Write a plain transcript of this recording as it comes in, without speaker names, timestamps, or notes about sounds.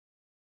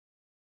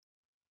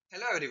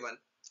Hello everyone,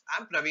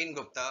 I'm Praveen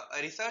Gupta,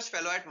 a research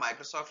fellow at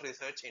Microsoft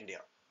Research India.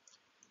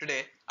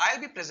 Today,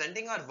 I'll be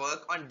presenting our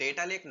work on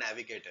Data Lake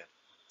Navigator,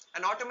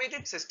 an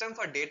automated system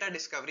for data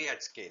discovery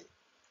at scale.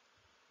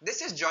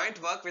 This is joint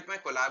work with my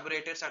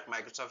collaborators at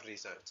Microsoft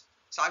Research,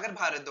 Sagar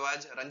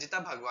Bharadwaj,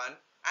 Ranjita Bhagwan,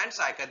 and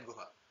Saikat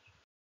Guha.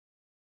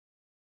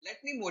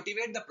 Let me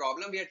motivate the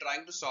problem we are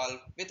trying to solve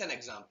with an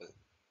example.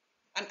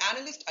 An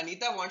analyst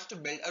Anita wants to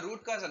build a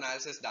root cause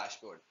analysis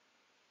dashboard.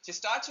 She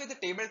starts with a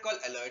table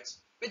called alerts,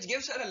 which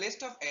gives her a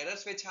list of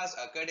errors which has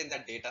occurred in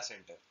the data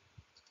center.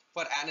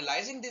 For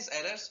analyzing these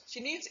errors, she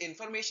needs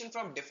information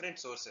from different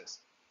sources,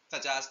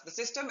 such as the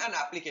system and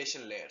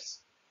application layers.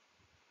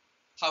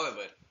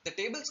 However, the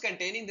tables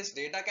containing this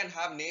data can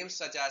have names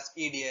such as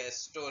EDS,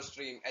 store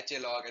stream,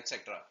 HLog,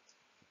 etc.,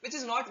 which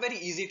is not very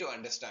easy to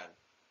understand.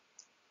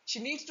 She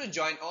needs to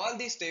join all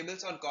these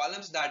tables on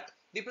columns that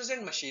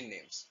represent machine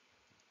names.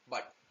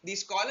 But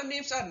these column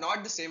names are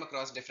not the same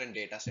across different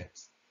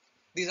datasets.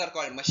 These are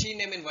called machine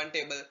name in one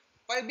table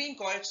while being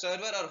called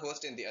server or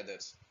host in the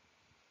others.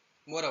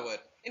 Moreover,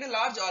 in a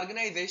large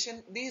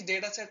organization, these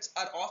datasets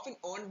are often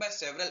owned by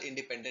several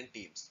independent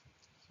teams,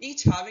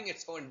 each having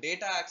its own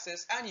data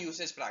access and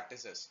usage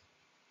practices.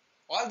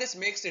 All this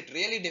makes it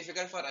really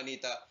difficult for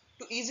Anita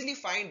to easily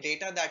find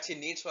data that she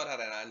needs for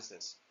her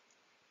analysis.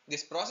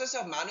 This process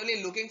of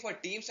manually looking for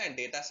teams and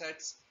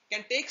datasets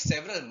can take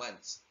several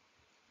months.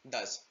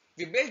 Thus,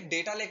 we built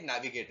Data Lake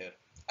Navigator,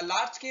 a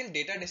large-scale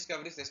data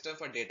discovery system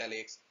for data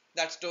lakes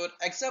that store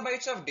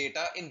exabytes of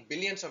data in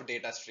billions of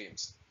data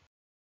streams.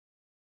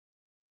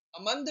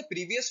 Among the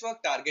previous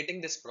work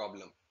targeting this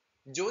problem,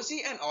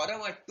 Josie and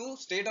Aurum are two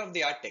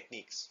state-of-the-art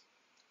techniques.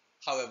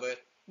 However,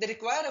 they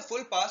require a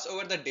full pass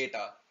over the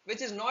data,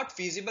 which is not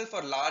feasible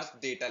for large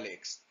data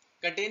lakes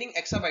containing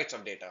exabytes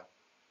of data.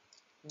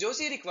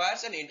 Josie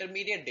requires an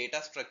intermediate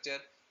data structure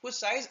whose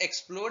size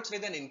explodes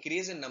with an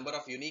increase in number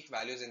of unique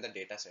values in the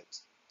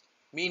datasets.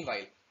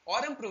 Meanwhile,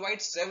 Aurum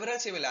provides several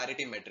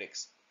similarity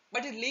metrics,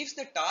 but it leaves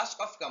the task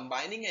of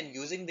combining and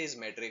using these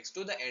metrics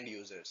to the end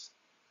users.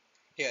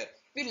 Here,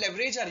 we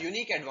leverage our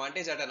unique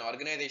advantage at an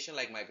organization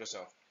like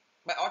Microsoft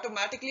by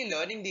automatically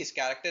learning these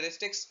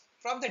characteristics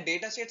from the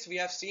datasets we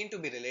have seen to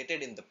be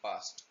related in the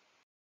past.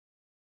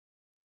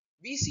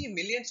 We see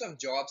millions of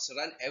jobs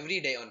run every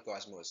day on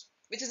Cosmos,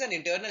 which is an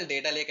internal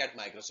data lake at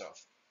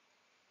Microsoft.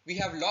 We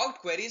have logged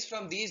queries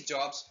from these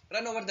jobs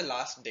run over the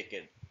last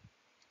decade.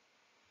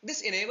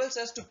 This enables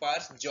us to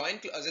parse join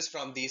clauses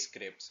from these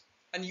scripts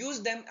and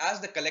use them as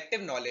the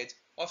collective knowledge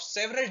of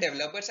several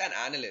developers and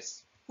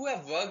analysts who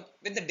have worked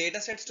with the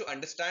datasets to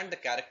understand the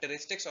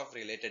characteristics of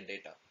related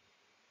data.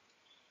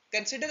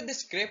 Consider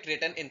this script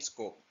written in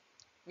Scope,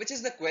 which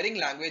is the querying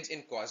language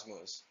in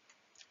Cosmos.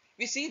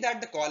 We see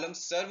that the column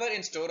server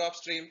in store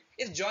stream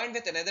is joined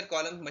with another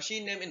column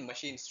machine name in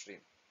machine stream.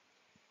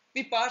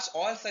 We parse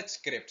all such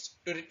scripts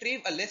to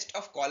retrieve a list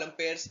of column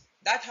pairs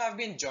that have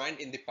been joined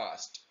in the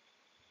past.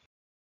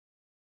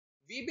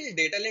 We build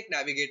Data Lake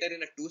Navigator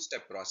in a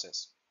two-step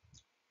process.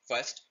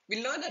 First,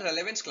 we learn a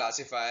relevance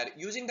classifier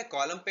using the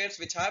column pairs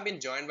which have been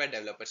joined by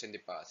developers in the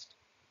past.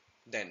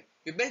 Then,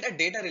 we build a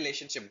data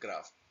relationship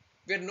graph,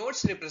 where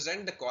nodes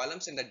represent the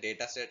columns in the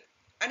dataset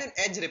and an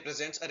edge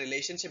represents a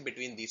relationship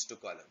between these two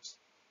columns.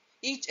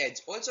 Each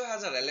edge also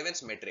has a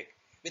relevance metric,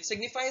 which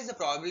signifies the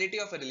probability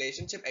of a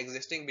relationship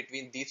existing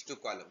between these two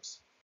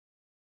columns.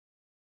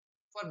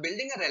 For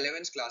building a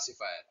relevance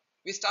classifier,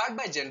 we start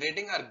by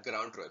generating our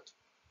ground truth,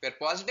 where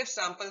positive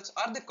samples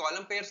are the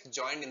column pairs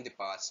joined in the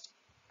past,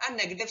 and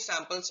negative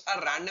samples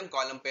are random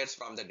column pairs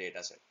from the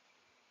dataset.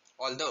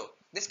 Although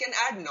this can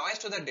add noise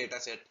to the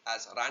dataset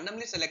as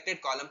randomly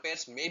selected column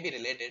pairs may be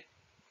related,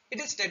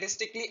 it is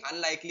statistically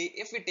unlikely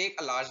if we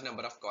take a large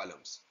number of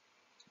columns.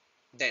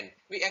 Then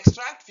we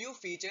extract few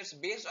features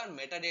based on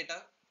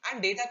metadata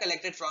and data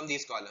collected from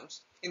these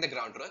columns in the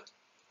ground truth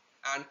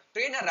and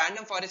train a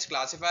random forest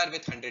classifier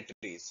with 100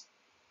 trees.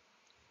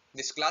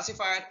 This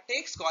classifier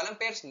takes column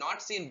pairs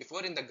not seen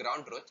before in the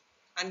ground truth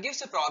and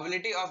gives a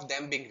probability of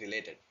them being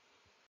related.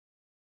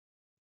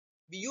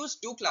 We use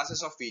two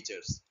classes of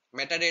features,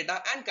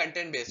 metadata and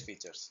content-based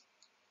features.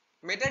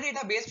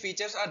 Metadata-based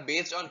features are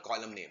based on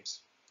column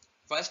names.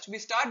 First, we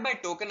start by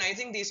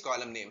tokenizing these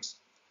column names.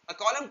 A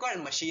column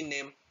called machine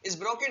name is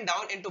broken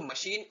down into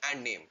machine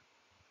and name,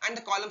 and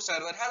the column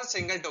server has a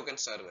single token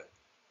server.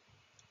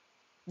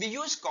 We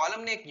use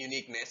column name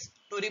uniqueness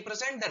to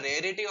represent the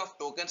rarity of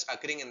tokens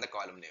occurring in the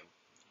column name.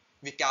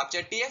 We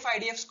capture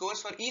TF-IDF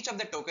scores for each of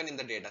the token in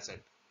the dataset.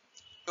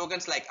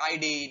 Tokens like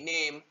ID,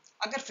 name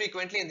occur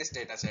frequently in this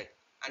dataset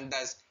and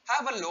thus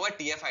have a lower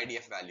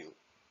TF-IDF value.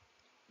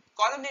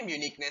 Column name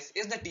uniqueness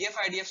is the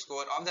TF-IDF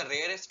score of the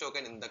rarest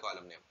token in the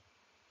column name.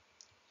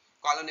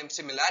 Column name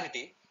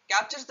similarity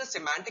captures the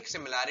semantic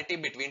similarity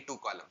between two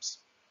columns.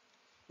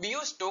 We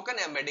use token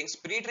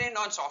embeddings pre-trained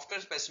on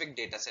software-specific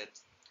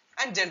datasets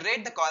and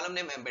generate the column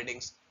name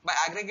embeddings by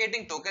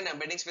aggregating token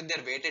embeddings with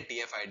their weighted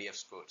TF-IDF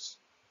scores.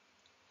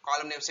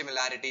 Column name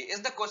similarity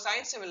is the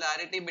cosine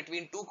similarity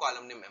between two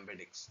column name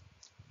embeddings.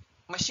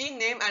 Machine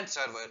name and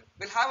server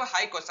will have a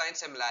high cosine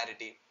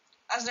similarity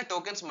as the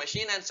token's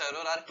machine and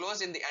server are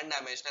closed in the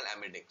n-dimensional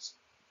embeddings,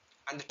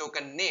 and the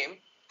token name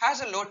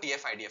has a low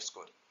TF-IDF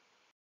score.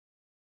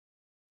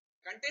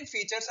 Content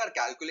features are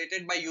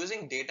calculated by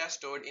using data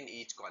stored in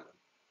each column.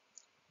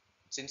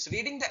 Since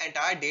reading the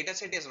entire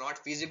dataset is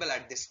not feasible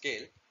at this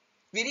scale,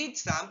 we read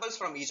samples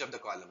from each of the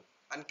column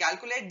and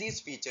calculate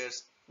these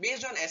features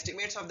based on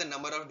estimates of the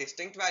number of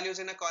distinct values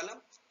in a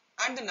column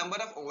and the number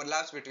of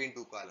overlaps between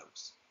two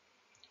columns.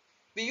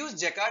 We use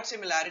Jacquard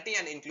similarity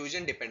and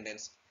inclusion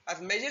dependence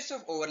as measures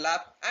of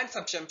overlap and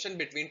subsumption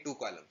between two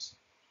columns.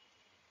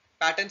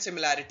 Pattern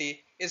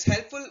similarity is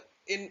helpful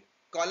in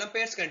column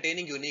pairs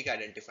containing unique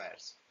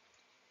identifiers.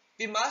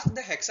 We mask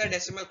the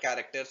hexadecimal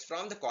characters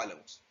from the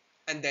columns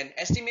and then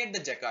estimate the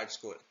Jacquard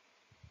score.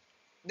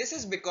 This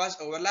is because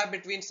overlap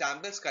between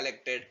samples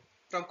collected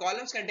from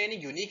columns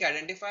containing unique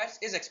identifiers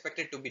is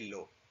expected to be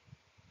low.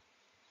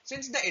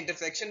 Since the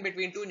intersection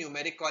between two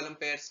numeric column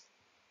pairs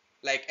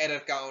like error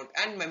count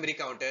and memory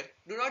counter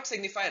do not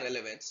signify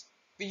relevance,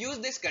 we use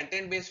these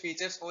content-based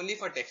features only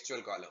for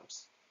textual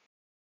columns.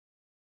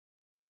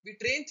 We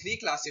train three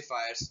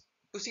classifiers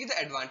to see the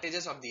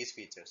advantages of these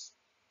features.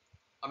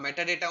 A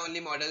metadata-only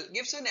model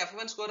gives an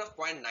F1 score of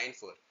 0.94.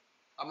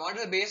 A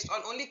model based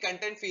on only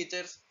content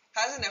features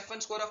has an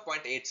F1 score of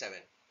 0.87.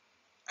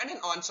 And an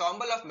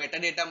ensemble of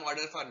metadata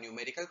model for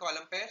numerical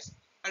column pairs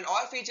and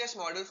all features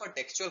model for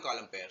textual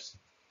column pairs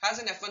has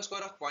an F1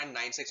 score of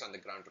 0.96 on the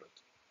ground truth.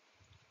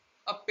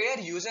 A pair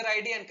user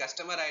ID and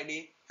customer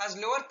ID has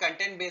lower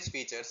content-based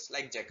features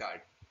like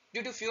Jacquard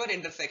due to fewer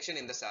intersection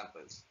in the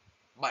samples.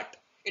 But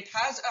it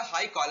has a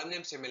high column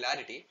name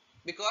similarity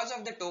because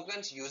of the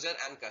tokens user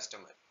and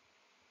customer.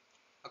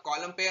 A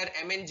column pair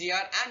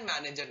MNGR and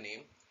manager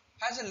name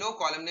has a low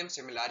column name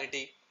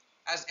similarity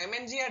as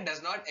MNGR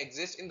does not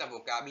exist in the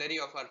vocabulary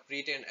of our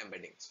pre-trained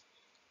embeddings.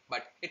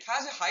 But it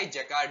has a high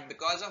Jacquard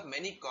because of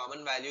many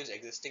common values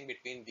existing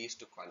between these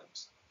two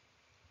columns.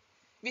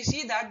 We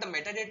see that the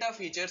metadata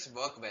features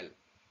work well,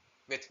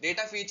 with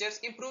data features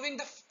improving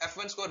the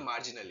F1 score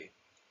marginally.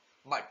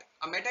 But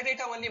a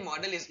metadata-only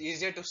model is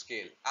easier to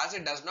scale as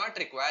it does not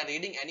require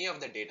reading any of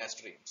the data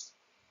streams.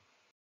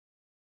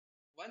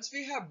 Once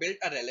we have built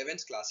a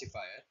relevance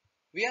classifier,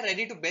 we are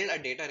ready to build a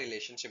data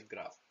relationship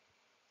graph.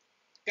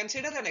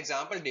 Consider an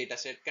example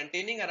dataset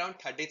containing around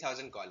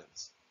 30,000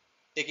 columns.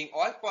 Taking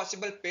all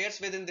possible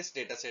pairs within this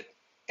dataset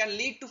can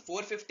lead to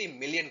 450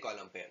 million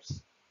column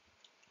pairs.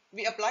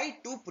 We apply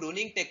two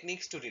pruning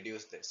techniques to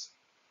reduce this.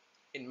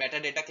 In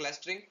metadata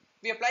clustering,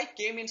 we apply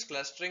k-means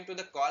clustering to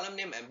the column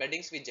name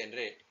embeddings we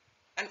generate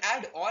and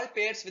add all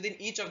pairs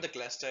within each of the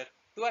cluster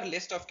to our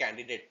list of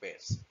candidate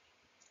pairs.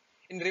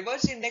 In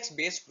reverse index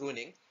based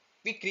pruning,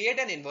 we create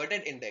an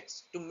inverted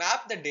index to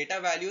map the data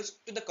values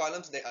to the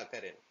columns they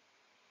occur in.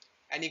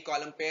 Any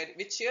column pair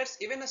which shares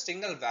even a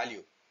single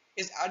value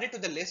is added to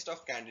the list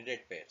of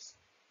candidate pairs.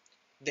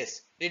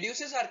 This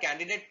reduces our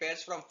candidate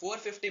pairs from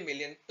 450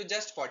 million to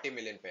just 40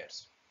 million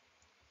pairs.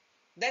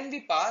 Then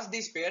we pass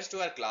these pairs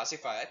to our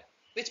classifier,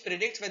 which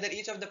predicts whether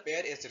each of the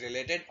pair is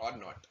related or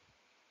not.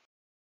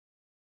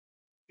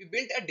 We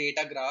built a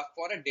data graph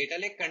for a data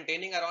lake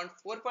containing around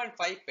 4.5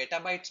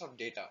 petabytes of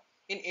data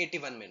in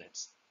 81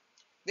 minutes.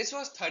 This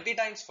was 30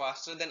 times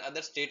faster than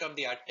other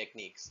state-of-the-art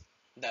techniques,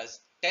 thus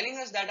telling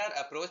us that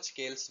our approach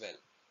scales well.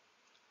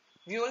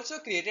 We also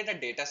created a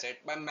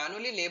dataset by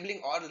manually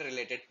labeling all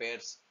related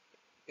pairs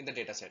in the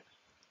dataset.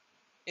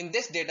 In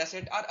this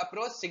dataset, our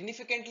approach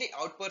significantly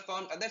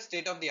outperformed other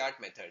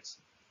state-of-the-art methods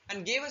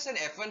and gave us an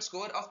F1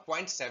 score of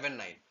 0.79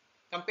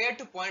 compared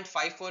to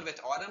 0.54 with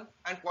Aurum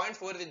and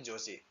 0.4 with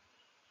Josie.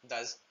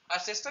 Thus, our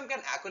system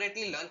can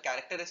accurately learn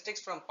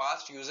characteristics from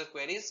past user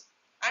queries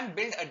and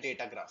build a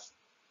data graph.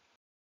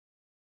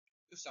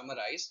 To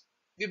summarize,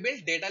 we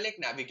built Data Lake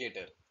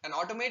Navigator, an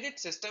automated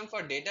system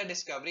for data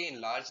discovery in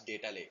large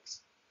data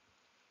lakes.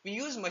 We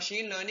use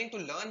machine learning to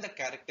learn the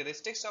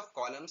characteristics of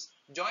columns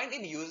joined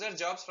in user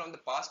jobs from the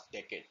past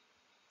decade.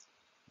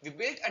 We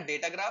built a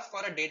data graph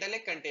for a data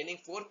lake containing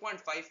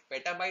 4.5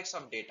 petabytes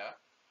of data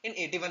in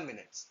 81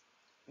 minutes.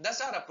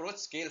 Thus, our approach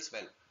scales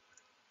well.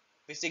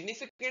 We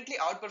significantly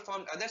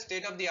outperformed other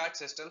state-of-the-art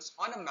systems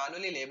on a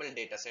manually labeled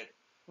dataset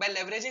by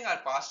leveraging our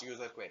past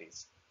user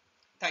queries.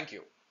 Thank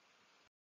you.